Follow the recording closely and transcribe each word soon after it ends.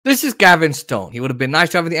This is Gavin Stone. He would have been nice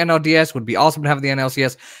to have in the NLDS, would be awesome to have in the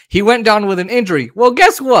NLCS. He went down with an injury. Well,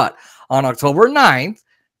 guess what? On October 9th,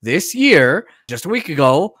 this year, just a week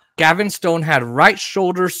ago, Gavin Stone had right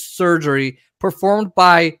shoulder surgery performed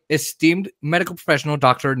by esteemed medical professional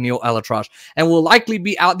Dr. Neil ElAttrache and will likely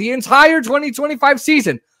be out the entire 2025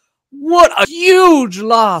 season. What a huge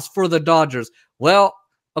loss for the Dodgers. Well,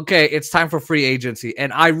 okay, it's time for free agency,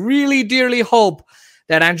 and I really dearly hope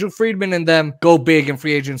that Andrew Friedman and them go big in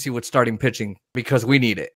free agency with starting pitching because we need it.